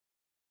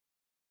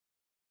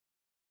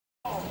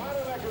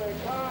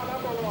Car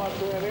number 1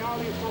 here, the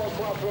Audi 4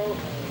 Quattro,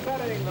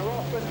 setting the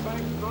Rothmans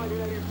Manx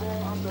 1984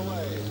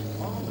 underway.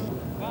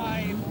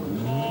 5,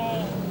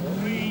 4,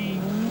 3,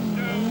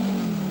 2,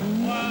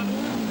 1,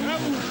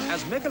 go!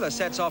 As Mikola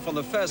sets off on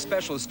the first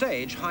special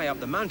stage high up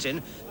the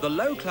mountain, the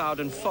low cloud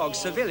and fog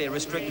severely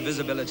restrict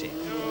visibility.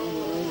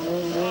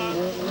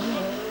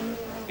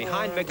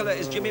 Behind Mikola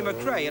is Jimmy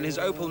McRae in his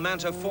Opel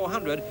Manta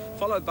 400,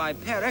 followed by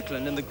Per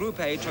Eklund in the Group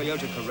A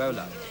Toyota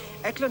Corolla.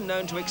 Eklund,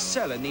 known to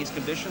excel in these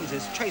conditions,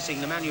 is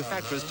chasing the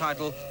manufacturer's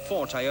title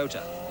for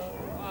Toyota.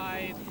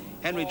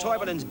 Henry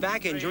Toivonen's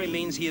back injury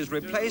means he is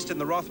replaced in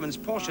the Rothmans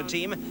Porsche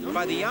team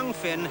by the young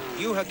Finn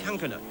Juha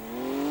Kankkunen.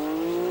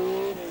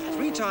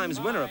 3 times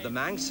winner of the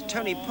Manx,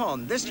 Tony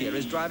Pond this year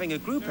is driving a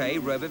Group A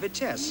Rover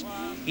Vitesse.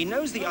 He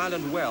knows the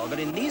island well, but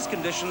in these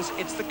conditions,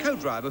 it's the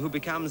co-driver who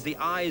becomes the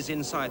eyes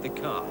inside the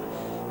car.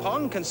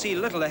 Pond can see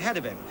little ahead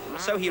of him,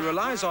 so he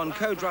relies on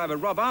co-driver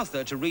Rob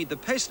Arthur to read the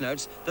pace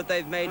notes that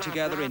they've made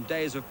together in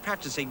days of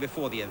practicing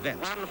before the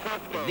event.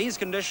 In these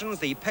conditions,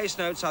 the pace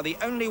notes are the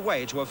only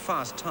way to a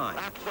fast time.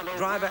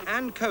 Driver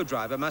and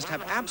co-driver must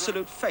have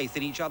absolute faith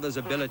in each other's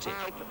ability.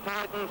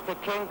 Tightens to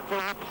kink to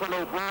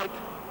absolute right,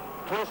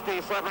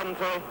 twisty 70,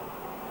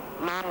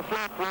 long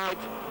flat right,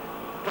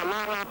 the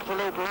long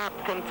absolute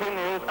left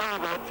continues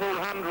over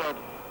 200.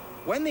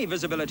 When the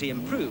visibility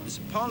improves,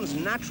 Pond's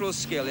natural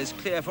skill is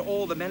clear for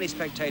all the many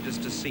spectators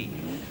to see.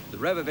 The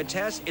Rover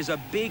Vitesse is a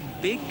big,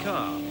 big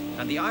car,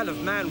 and the Isle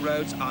of Man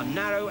roads are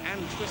narrow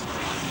and twisted.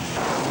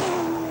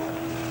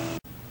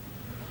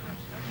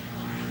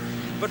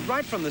 But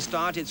right from the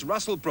start, it's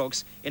Russell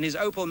Brooks in his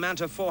Opel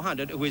Manta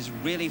 400 who is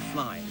really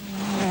flying.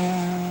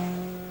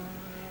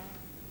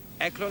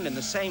 Eklund, in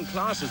the same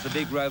class as the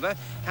big Rover,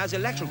 has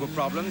electrical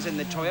problems in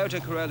the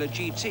Toyota Corolla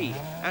GT,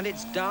 and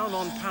it's down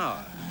on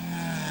power.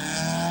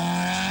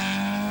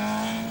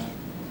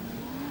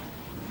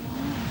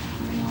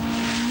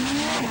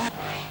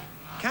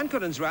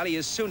 Kankkunen's rally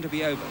is soon to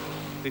be over.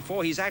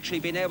 Before he's actually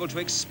been able to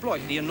exploit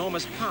the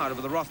enormous power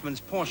of the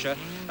Rothmans Porsche,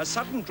 a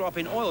sudden drop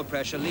in oil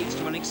pressure leads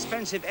to an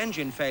expensive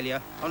engine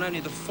failure on only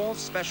the 4th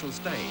special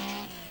stage.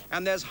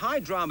 And there's high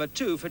drama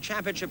too for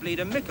championship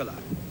leader Mikola.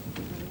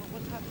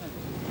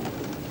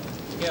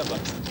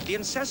 The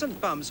incessant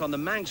bumps on the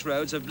Manx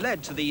roads have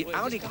led to the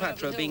Audi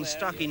Quattro being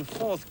stuck in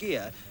 4th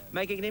gear,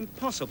 making it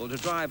impossible to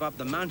drive up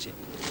the mountain.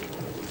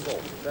 So,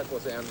 that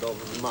was the end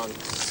of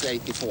Manx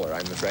 84,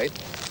 I'm afraid.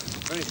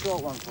 Very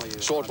short one for you.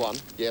 Short one,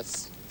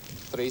 yes.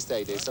 3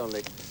 stages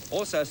only.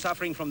 Also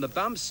suffering from the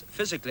bumps,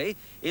 physically,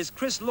 is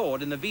Chris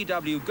Lord in the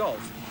VW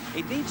Golf.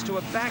 It leads to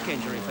a back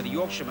injury for the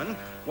Yorkshireman,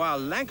 while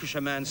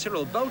Lancashire man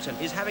Cyril Bolton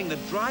is having the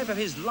drive of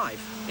his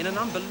life in an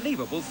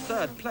unbelievable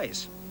 3rd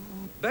place.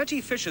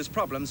 Bertie Fisher's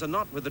problems are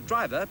not with the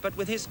driver, but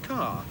with his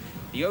car.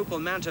 The Opel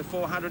Manta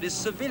 400 is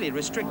severely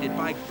restricted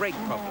by brake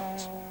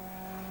problems.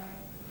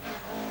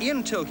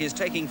 Ian Tilke is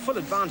taking full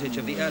advantage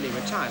of the early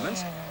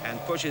retirements and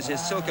pushes his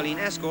Silkaline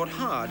Escort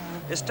hard,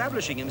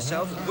 establishing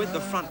himself with the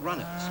front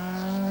runners.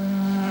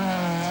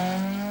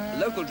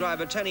 Local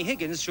driver Tony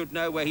Higgins should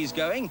know where he's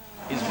going.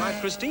 His wife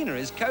Christina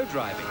is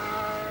co-driving.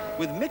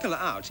 With Mikola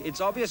out,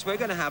 it's obvious we're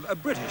going to have a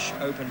British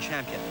Open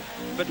champion.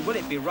 But will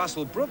it be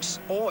Russell Brooks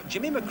or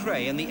Jimmy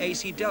McRae in the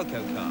AC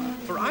Delco car?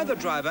 For either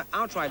driver,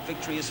 outright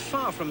victory is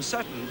far from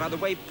certain by the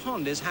way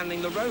Pond is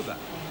handling the Rover.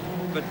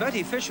 But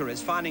Bertie Fisher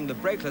is finding the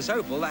brakeless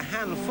Opel a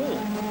handful.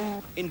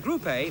 In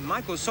Group A,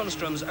 Michael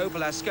Sundstrom's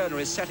Opel Ascona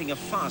is setting a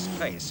fast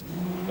pace,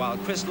 while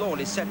Chris Lord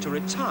is set to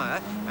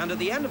retire, and at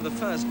the end of the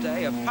first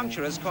day, a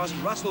puncture has cost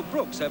Russell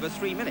Brooks over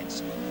 3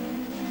 minutes.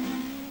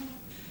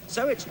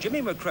 So it's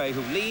Jimmy McRae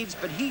who leads,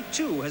 but he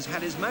too has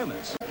had his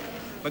moments.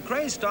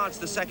 McRae starts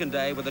the second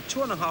day with a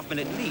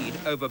 2.5-minute lead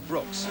over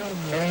Brooks.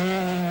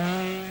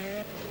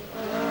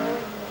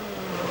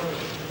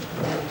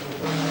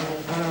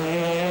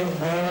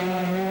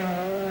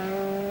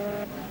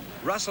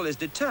 Russell is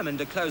determined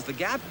to close the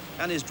gap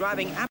and is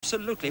driving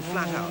absolutely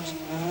flat out.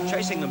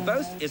 Chasing them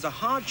both is a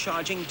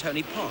hard-charging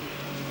Tony Pond.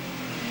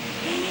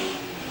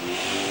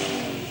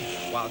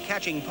 While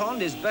catching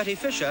Pond is Bertie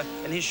Fisher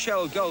in his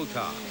Shell Gold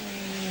car.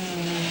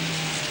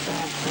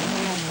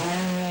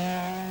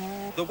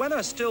 The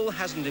weather still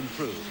hasn't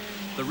improved.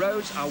 The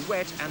roads are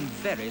wet and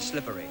very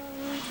slippery.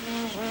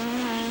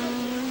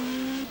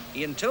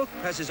 Ian Tilke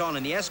presses on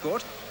in the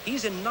Escort.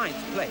 He's in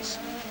 9th place.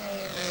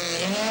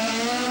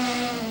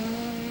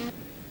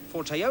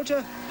 For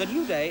Toyota, the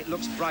new day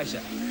looks brighter.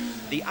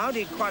 The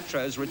Audi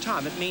Quattro's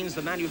retirement means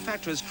the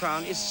manufacturer's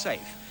crown is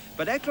safe,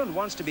 but Eklund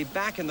wants to be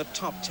back in the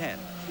top 10.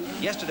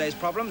 Yesterday's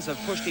problems have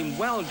pushed him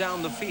well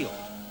down the field.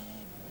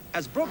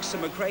 As Brooks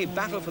and McRae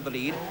battle for the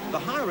lead, the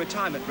high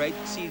retirement rate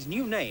sees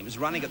new names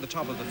running at the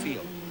top of the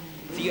field.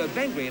 Theo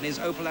Bengry in his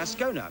Opel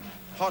Ascona,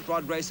 hot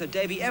rod racer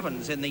Davy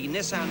Evans in the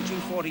Nissan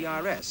 240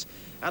 RS,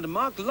 and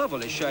Mark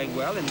Lovell is showing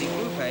well in the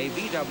Group A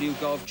VW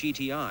Golf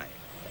GTI.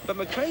 But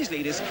McRae's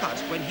lead is cut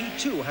when he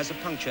too has a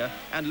puncture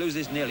and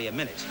loses nearly a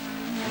minute.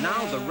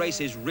 Now the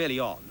race is really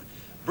on.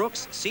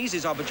 Brooks sees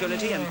his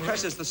opportunity and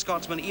presses the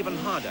Scotsman even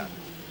harder.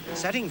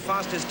 setting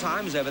fastest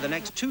times over the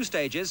next 2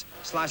 stages,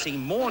 slicing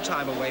more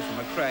time away from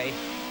McRae,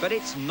 but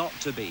it's not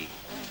to be.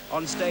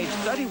 On stage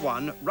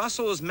 31,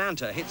 Russell's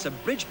Manta hits a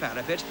bridge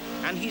parapet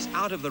and he's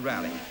out of the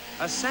rally.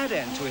 A sad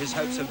end to his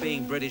hopes of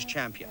being British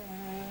champion.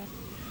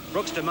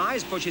 Brooks'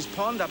 demise pushes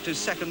Pond up to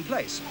 2nd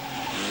place.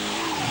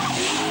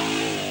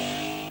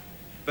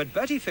 But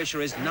Bertie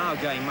Fisher is now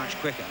going much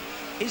quicker.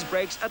 His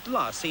brakes at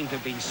last seem to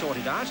have been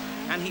sorted out,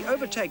 and he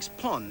overtakes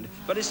Pond,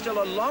 but is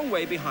still a long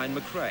way behind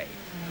McRae.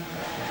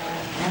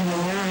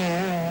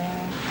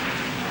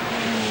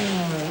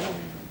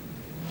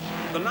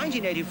 The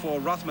 1984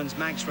 Rothmans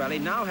Manx Rally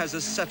now has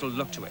a settled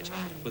look to it,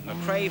 with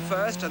McRae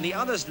first and the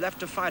others left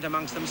to fight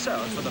amongst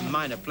themselves for the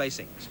minor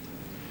placings.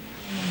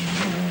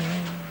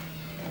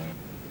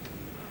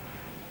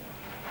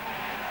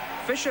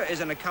 Fisher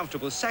is in a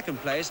comfortable 2nd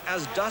place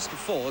as dusk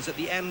falls at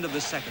the end of the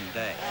 2nd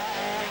day.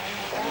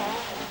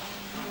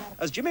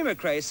 As Jimmy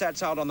McRae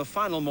sets out on the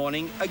final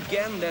morning,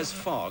 again there's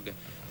fog.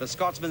 The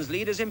Scotsman's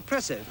lead is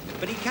impressive,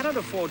 but he cannot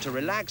afford to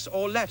relax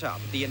or let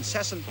up the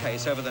incessant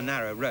pace over the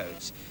narrow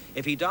roads.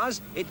 If he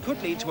does, it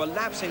could lead to a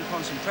lapse in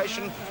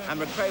concentration, and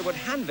McRae would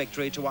hand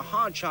victory to a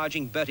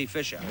hard-charging Bertie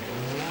Fisher.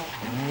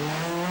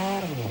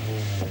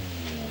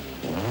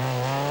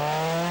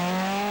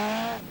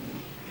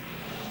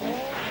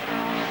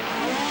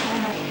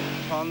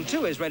 Pond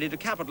too is ready to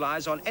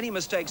capitalise on any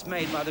mistakes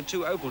made by the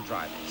 2 Opel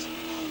drivers.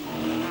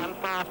 And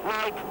fast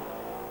right.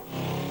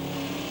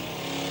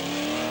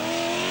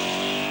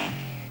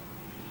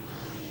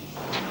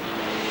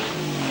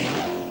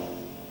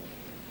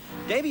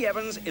 Davy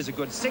Evans is a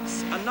good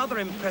 6th, another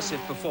impressive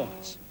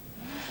performance.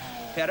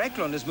 Per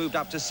Eklund has moved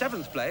up to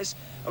 7th place,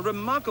 a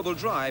remarkable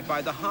drive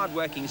by the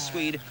hard-working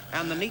Swede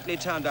and the neatly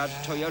turned-out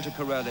Toyota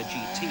Corolla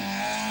GT.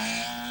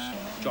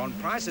 John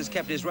Price has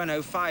kept his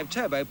Renault 5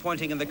 Turbo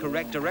pointing in the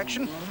correct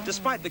direction,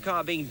 despite the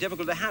car being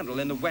difficult to handle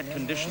in the wet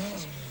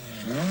conditions.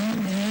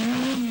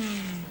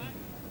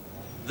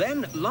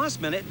 Then,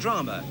 last-minute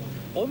drama.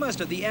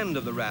 Almost at the end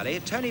of the rally,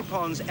 Tony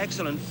Pond's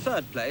excellent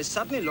 3rd place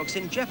suddenly looks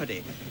in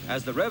jeopardy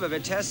as the Rover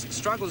Vitesse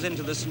struggles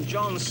into the St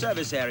John's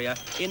service area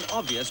in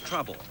obvious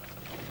trouble.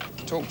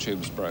 The torque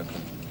tube's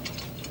broken.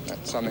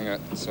 That's something that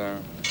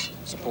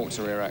supports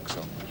the rear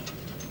axle.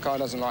 The car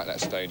doesn't like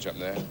that stage up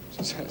there.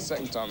 It's the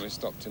 2nd time we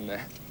stopped in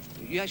there.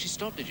 You actually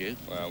stopped, did you?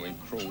 Well, we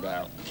crawled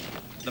out.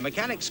 The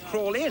mechanics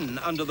crawl in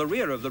under the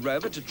rear of the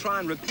Rover to try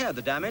and repair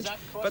the damage,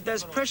 but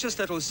there's precious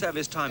little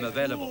service time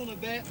available.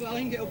 I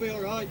think it'll be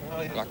all right.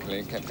 Luckily,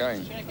 it kept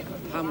going.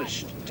 How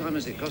much time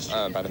has it cost you?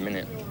 About a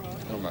minute.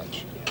 Not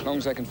much. As long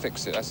as they can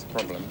fix it, that's the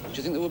problem. Do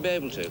you think they will be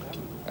able to? It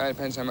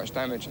depends how much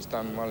damage it's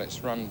done while it's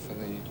run for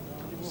the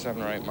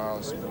 7 or 8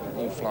 miles,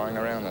 all flying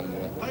around under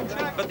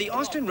there. But the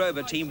Austin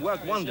Rover team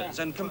work wonders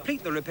and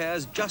complete the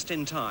repairs just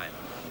in time.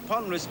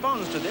 Pond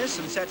responds to this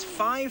and sets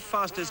 5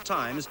 fastest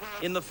times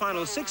in the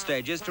final 6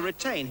 stages to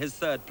retain his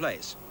 3rd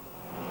place.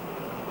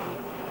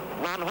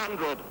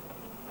 100.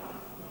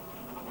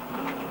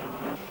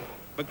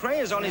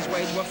 McRae is on his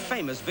way to a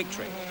famous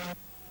victory.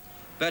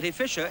 Bertie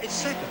Fisher is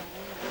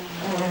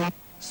 2nd.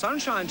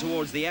 Sunshine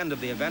towards the end of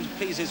the event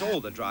pleases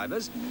all the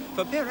drivers.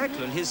 For Per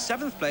Eklund, his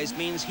 7th place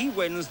means he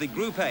wins the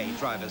Group A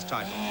driver's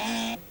title.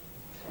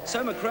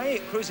 So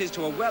McRae cruises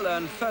to a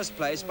well-earned 1st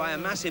place by a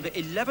massive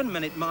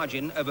 11-minute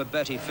margin over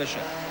Bertie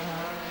Fisher.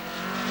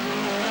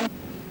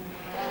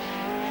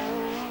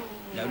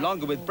 No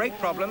longer with brake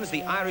problems,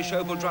 the Irish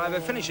Opel driver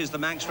finishes the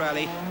Manx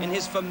Rally in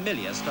his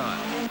familiar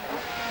style.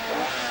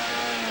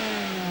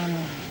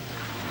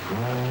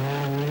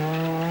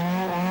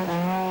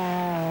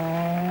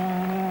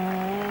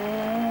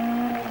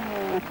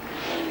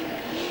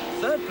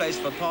 3rd place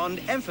for Pond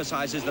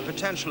emphasises the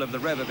potential of the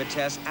Rover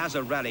Vitesse as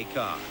a rally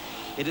car.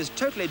 It has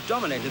totally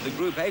dominated the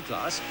Group A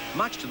class,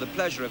 much to the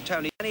pleasure of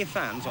Tony's many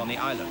fans on the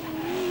island.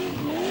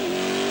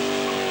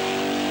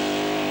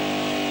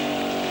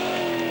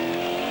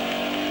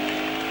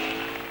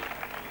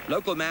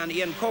 Local man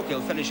Ian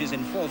Corkill finishes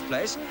in 4th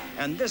place,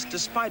 and this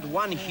despite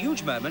one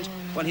huge moment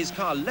when his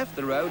car left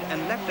the road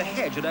and leapt a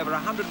hedge at over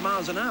 100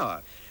 miles an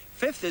hour.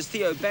 5th is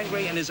Theo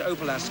Bengry in his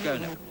Opel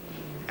Ascona.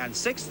 And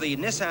 6th, the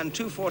Nissan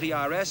 240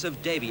 RS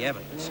of Davy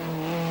Evans.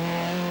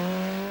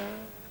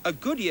 A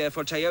good year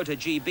for Toyota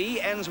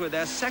GB ends with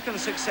their 2nd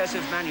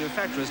successive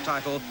manufacturer's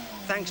title,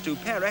 thanks to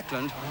Per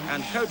Eklund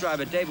and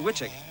co-driver Dave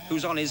Wittick,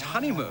 who's on his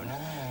honeymoon.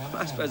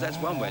 I suppose that's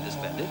one way to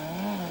spend it.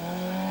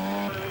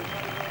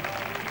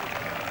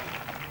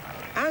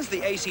 As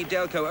the AC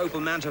Delco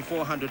Opel Manta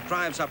 400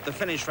 drives up the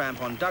finish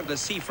ramp on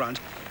Douglas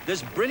Seafront,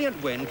 this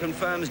brilliant win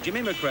confirms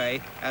Jimmy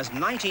McRae as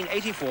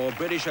 1984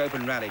 British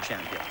Open Rally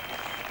champion.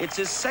 It's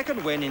his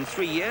 2nd win in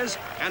 3 years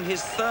and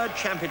his 3rd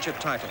championship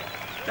title.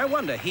 No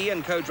wonder he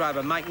and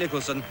co-driver Mike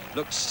Nicholson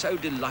looked so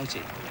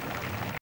delighted.